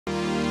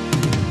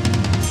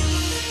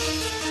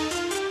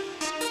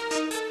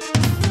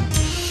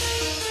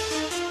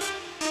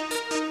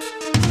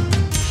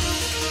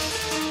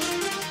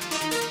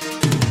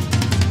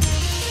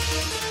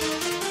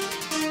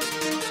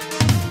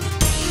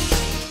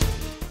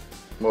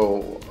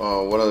Well,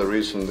 one of the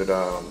reasons that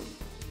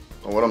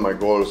one of my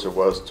goals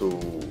was to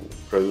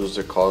reduce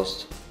the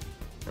cost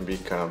and be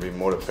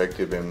more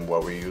effective in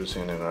what we're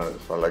using, and I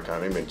felt like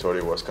our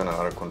inventory was kind of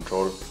out of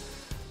control.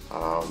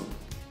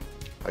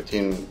 I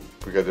think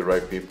we got the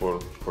right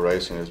people.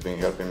 Horizon has been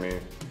helping me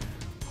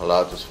a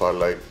lot as far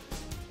like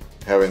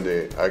having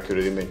the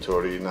accurate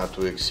inventory, not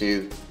to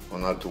exceed or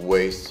not to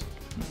waste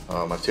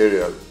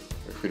material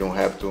if we don't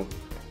have to.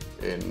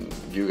 And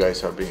you guys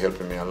have been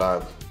helping me a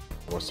lot.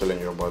 I was telling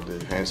you about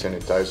the hand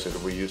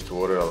sanitizer. We used to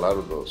order a lot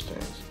of those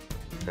things.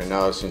 And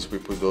now, since we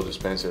put those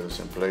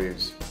dispensers in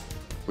place,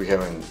 we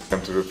haven't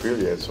come to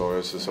refill yet, so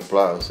it's a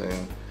plus.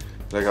 And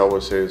like I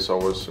always say, it's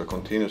always a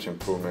continuous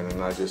improvement, and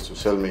not just to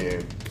sell me,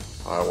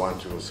 I want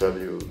to sell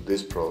you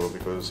this product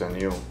because it's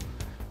new.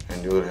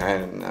 And the other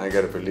hand, I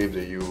gotta believe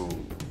that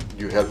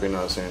you helping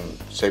us and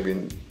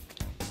saving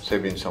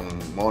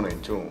some money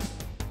too.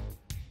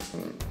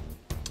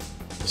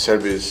 The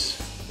service,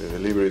 the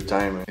delivery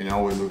time, and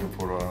always looking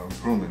for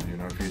improvement. You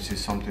know, if you see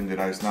something that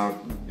is not,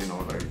 you know,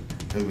 like,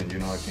 Edwin, you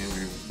know, I think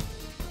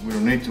we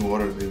don't need to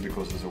order this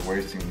because it's a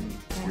wasting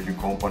for your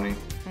company.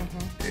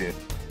 It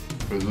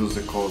reduce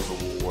the cost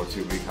of what's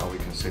it, how we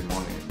can save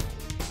money.